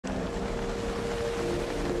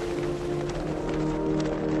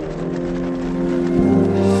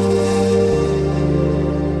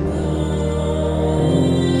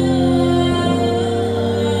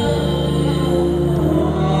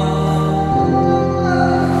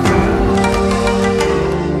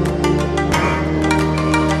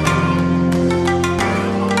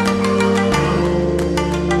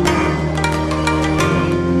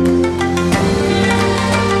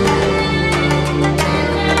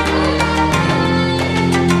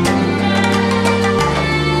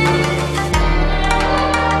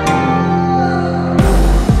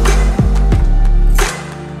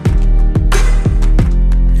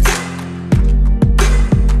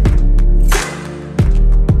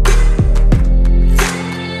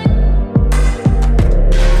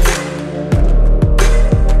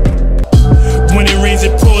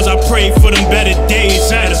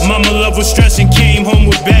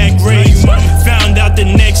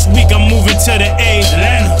week I'm moving to the A.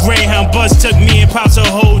 Greyhound bus took me and Pops a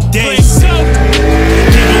whole day. Can't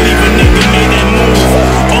believe a nigga made that move.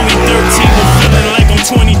 Only 13 but feeling like I'm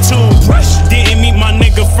 22. Didn't meet my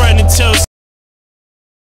nigga friend until.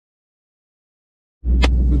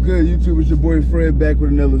 What's good, YouTube? It's your boy Fred back with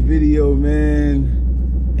another video, man.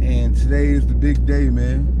 And today is the big day,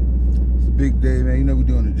 man. It's a big day, man. You know we're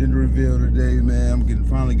doing a gender reveal today, man. I'm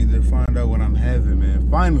finally getting to find out what I'm having, man.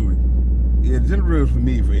 Finally. Yeah, gender reveal is for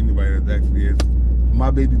me, for anybody that's actually is. For my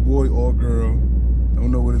baby boy or girl. Don't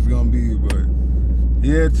know what it's gonna be, but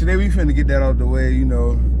yeah, today we finna get that out the way, you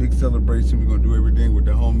know, big celebration. We're gonna do everything with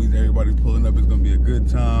the homies, everybody pulling up. It's gonna be a good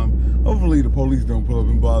time. Hopefully the police don't pull up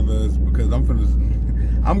and bother us, because I'm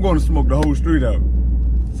going to smoke the whole street out.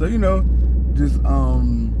 So, you know, just,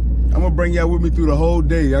 I'm gonna bring y'all with me through the whole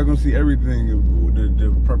day. Y'all gonna see everything, the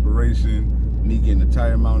preparation, me getting the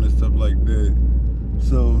tire mount and stuff like that.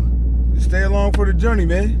 So, just stay along for the journey,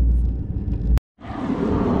 man.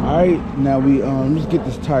 All right, now we just get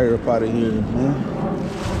this tire up out of here, man.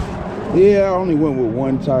 Yeah, I only went with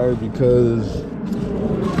one tire because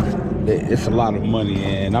it's a lot of money,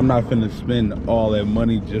 and I'm not finna spend all that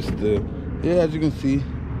money just to. Yeah, as you can see,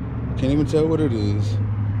 can't even tell what it is.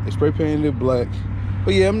 They spray painted it black,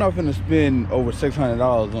 but yeah, I'm not finna spend over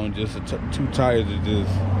 $600 on just two tires to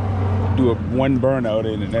just do one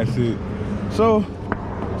burnout in, and that's it. So,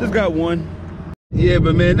 just got one. Yeah,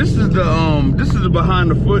 but man, this is the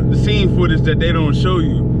behind the scene footage that they don't show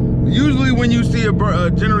you. Usually when you see a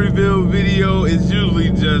gender reveal video, it's usually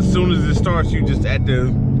just as soon as it starts, they just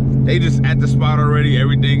at the spot already.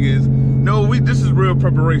 Everything is this is real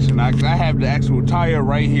preparation. I have the actual tire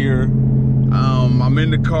right here. I'm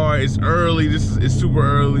in the car. It's early. It's super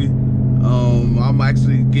early. I'm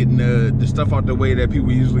actually getting the stuff out the way that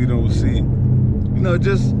people usually don't see. You know,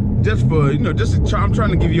 just for, you know, I'm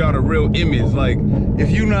trying to give you all a real image. Like,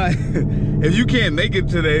 if you can't make it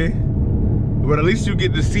today, but at least you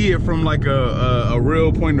get to see it from like a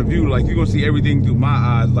real point of view. Like, you're gonna see everything through my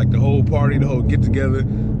eyes, like the whole party, the whole get together,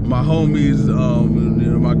 my homies, you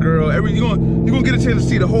know, my girl, you're gonna get a chance to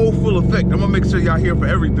see the whole full effect. I'm gonna make sure y'all here for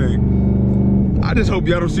everything. I just hope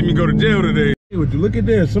y'all don't see me go to jail today. Hey, would you look at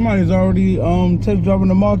this? Somebody's already test driving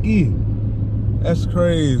the Marquis. That's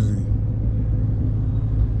crazy.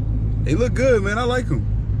 They look good, man. I like them.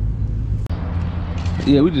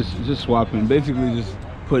 Yeah, we just swapping. Basically, just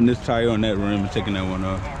putting this tire on that rim and taking that one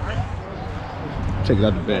off. Take it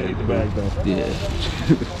out the bag. The bag though. Yeah.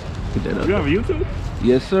 Put that up. You have a YouTube?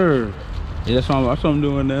 Yes, sir. Yeah, that's what I'm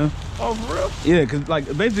doing now. Oh, for real? Yeah, cause like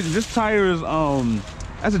basically this tire is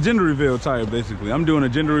that's a gender reveal tire. Basically, I'm doing a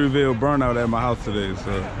gender reveal burnout at my house today.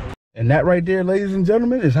 So. And that right there, ladies and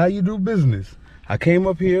gentlemen, is how you do business. I came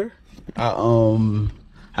up here.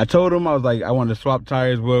 I told him, I was like, I wanted to swap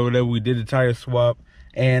tires, whatever. We did the tire swap.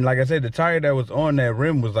 And like I said, the tire that was on that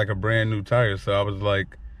rim was like a brand new tire. So I was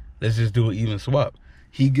like, let's just do an even swap.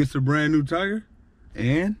 He gets a brand new tire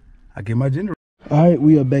and I get my gender. All right,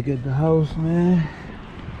 we are back at the house, man.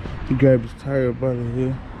 He grabbed his tire up out of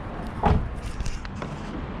here.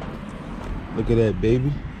 Look at that,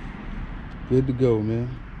 baby. Good to go, man.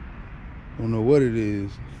 Don't know what it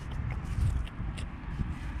is.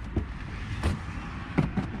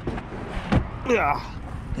 Yeah.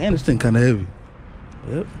 Damn, this thing kind of heavy.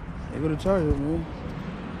 Yep. There go the tire, man.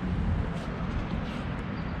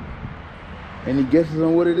 Any guesses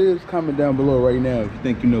on what it is? Comment down below right now if you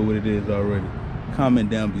think you know what it is already. Comment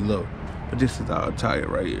down below. But this is our tire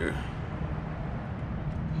right here.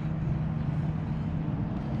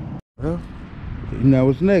 Well, now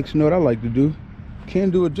what's next? You know what I like to do?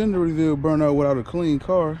 Can't do a gender reveal burnout without a clean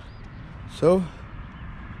car. So,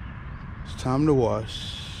 it's time to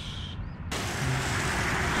wash.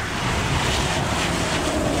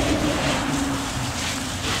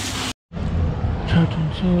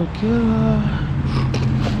 Killer. Yeah.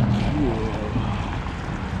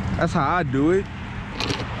 That's how I do it.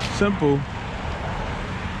 Simple.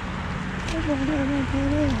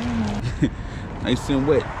 Nice and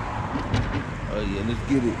wet. Oh yeah, let's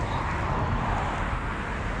get it.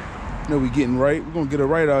 You know we getting right. We're gonna get it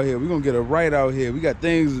right out here. We're gonna get it right out here. We got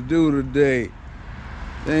things to do today.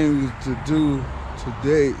 Things to do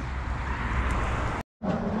today.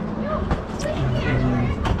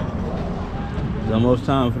 It's almost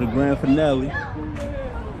time for the grand finale.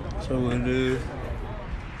 So it is.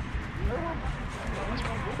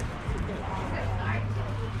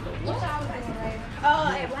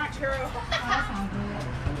 Oh, it weren't true. Oh, that sounds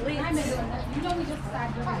good. Lee, I've been doing that. You know we just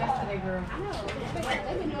started doing yesterday, girl. I know.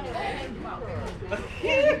 They've been doing it.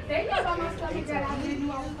 They got on my stomach that I didn't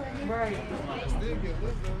know. Right.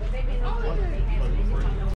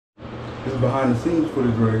 This is behind the scenes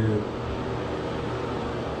footage right here.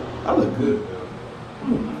 I look good. Oh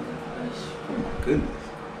my gosh. Oh my goodness.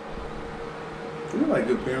 You look like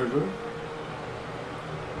good parents, right?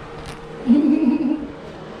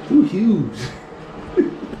 Too huge.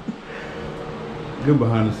 Good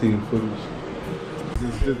behind the scenes footage.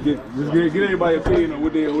 Just get everybody opinion on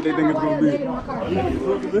what they think it's gonna be.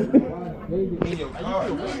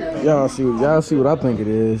 Y'all see what I think it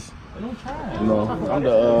is. You know,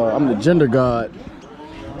 I'm the gender god.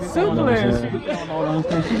 Super.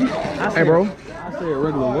 Hey, bro. I said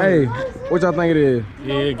regular. Hey, what y'all think it is?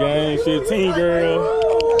 Yeah, gang, shit, teen girl.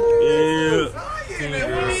 Yeah. Teen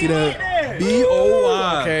girl. See that?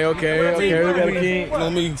 B-O-Y. Okay. We got a king. No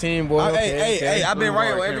me, teen boy. Hey, I've been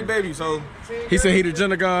right with every baby, so. He said he the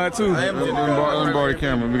gender god too. I am the gender Let god. me borrow the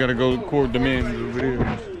camera. We gotta go record the man over there.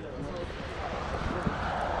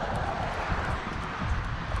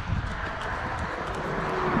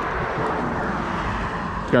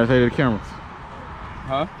 You gotta say to the camera.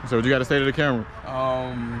 Huh? So what you gotta say to the camera?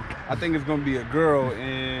 I think it's gonna be a girl,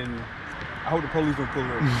 and I hope the police don't pull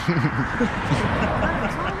her.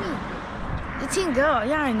 The teen girl,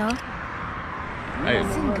 yeah, I know. Hey.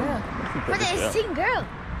 Teen girl. But it's teen girl.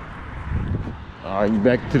 All right, you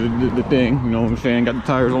back to the thing. You know what I'm saying? Got the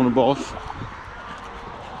tires on the boss.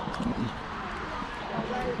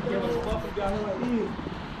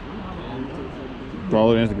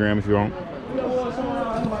 Follow the Instagram if you want.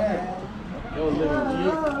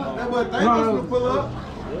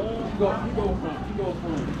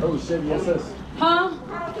 Huh?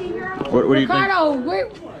 What do you think? Ricardo, where?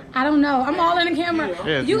 I don't know. I'm all in the camera.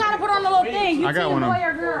 Yeah, You gotta put on the little thing. You I got teen one boy on.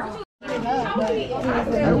 or girl?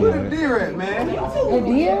 Where the deer at, man? The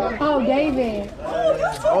deer? Oh, David.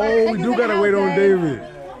 Oh, we do gotta wait on David.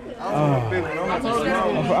 I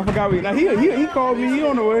forgot. Now he called me. He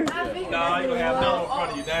on the way. Nah, you gonna have no in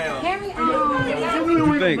front of you down. Harry, What do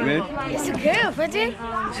you think, man? It's a girl, Freddy.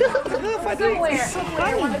 somewhere. I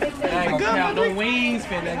ain't gonna have no wings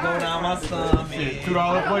finna go down my stomach.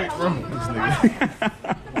 $2 plate, bro.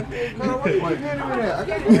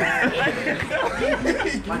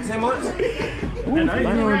 Like 10 months?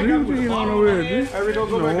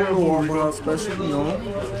 Walmart special, you know.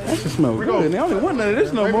 That should smell good. They only want none of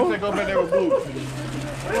this no more. Go back there with Blue.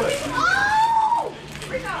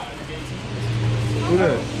 Who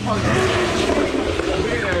that?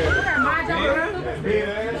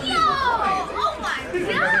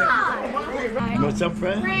 What's up,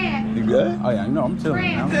 friend? Fred. You good? Oh yeah, no, I'm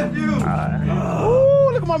chilling now. Oh,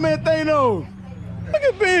 look at my man Thano. Look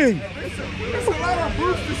at Ben. There's a lot of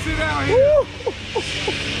groups to sit down here.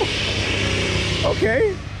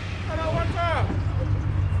 Okay.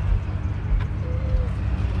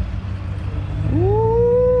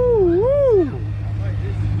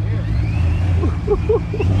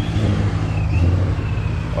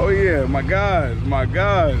 Oh yeah, my God.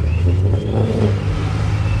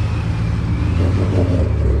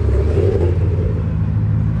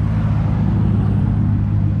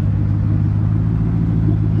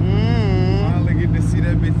 Finally get to see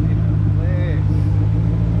that bitch in the flesh.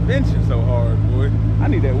 Benching so hard, boy. I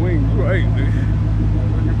need that wing right, dude.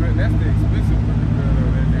 That's the expensive looking girl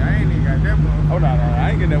over there. I ain't even got that one. Oh no, I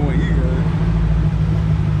ain't getting that one you got.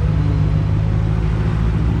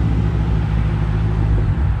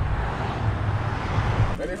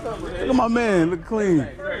 Look at my man, look clean.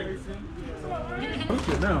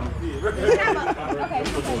 Sit down. You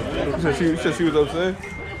said she was upset?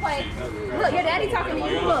 Look, your daddy talking to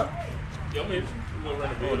you. Look.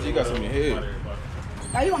 Oh, you got some in your head.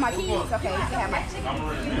 Oh, you want my keys? Okay, you can have my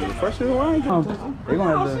keys. Fresh as wine. They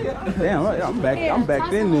gonna have to. Damn, I'm back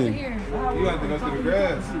then. You You have to go to the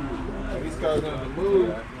grass. These cars gonna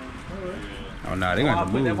move. Oh nah, they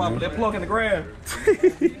gonna move. Man. That plug in the ground.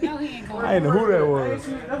 No, he ain't going. I ain't know who that was.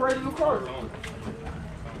 That's right in the car.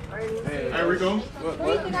 Hey, Rico. Where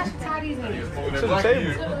do you think I should tie these in? To the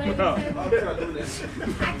table.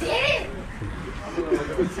 I did it!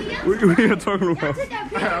 What are you talking about? Took that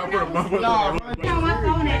picture. No, my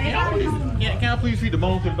phone at it. Can I please feed the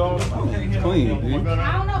bone to the dog? Clean, dude. I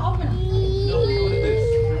don't know, open them.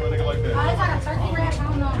 Oh, it's like a turkey wrap, I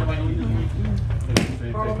don't know.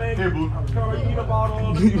 Here, Blue.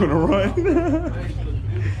 You gonna run?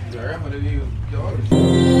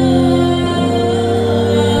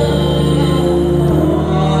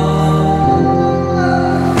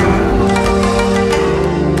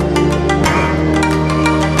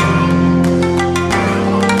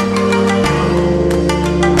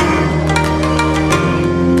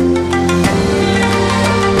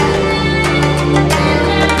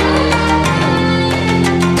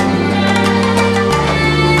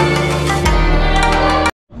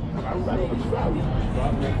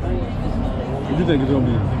 What do you think it's gonna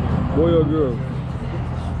be? Boy or girl?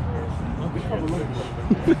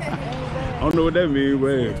 I don't know what that means,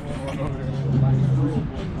 but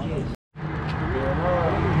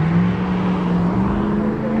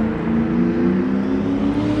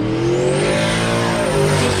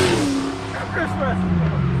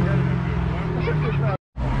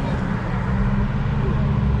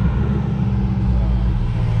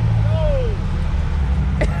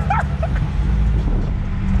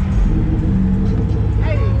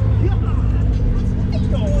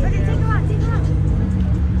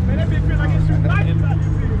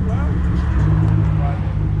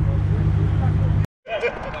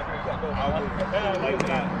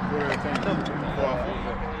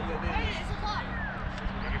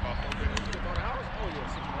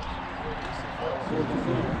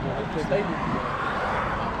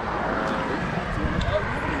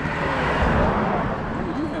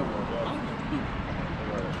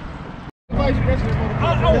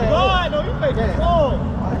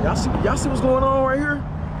Y'all see what's going on right here?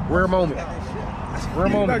 Rare moment. Rare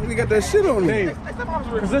moment. you got that shit on me.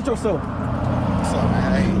 Present yourself. What's up,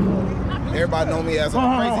 man? Hey, everybody know me as a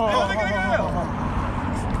crazy.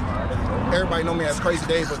 Everybody know me as Crazy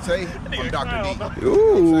Dave, but today I'm Dr. D.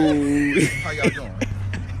 Ooh. How y'all doing?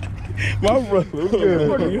 My brother. Good.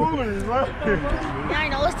 Yeah, I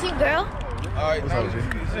know. It's team girl. All right,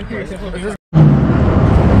 now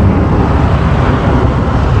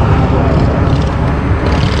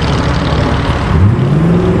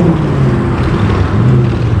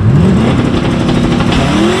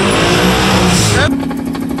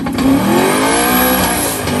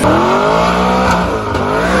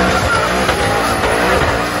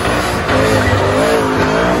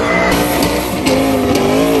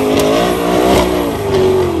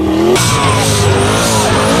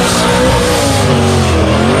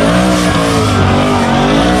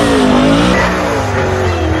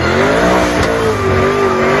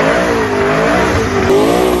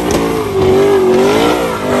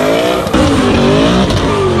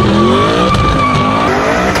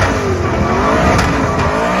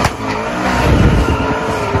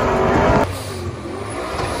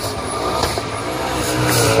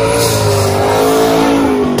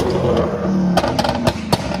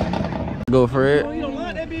Go for it.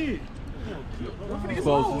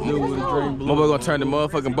 Supposed to do with a drink. My boy gonna turn the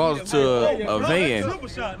motherfucking balls to a van.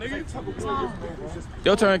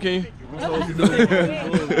 Your turn, King.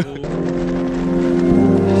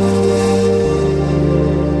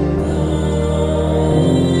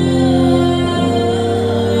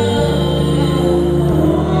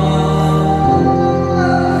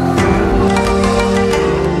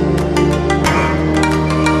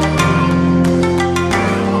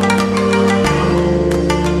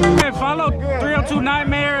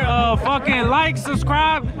 Like,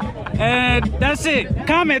 subscribe, and that's it.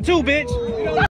 Comment too, bitch.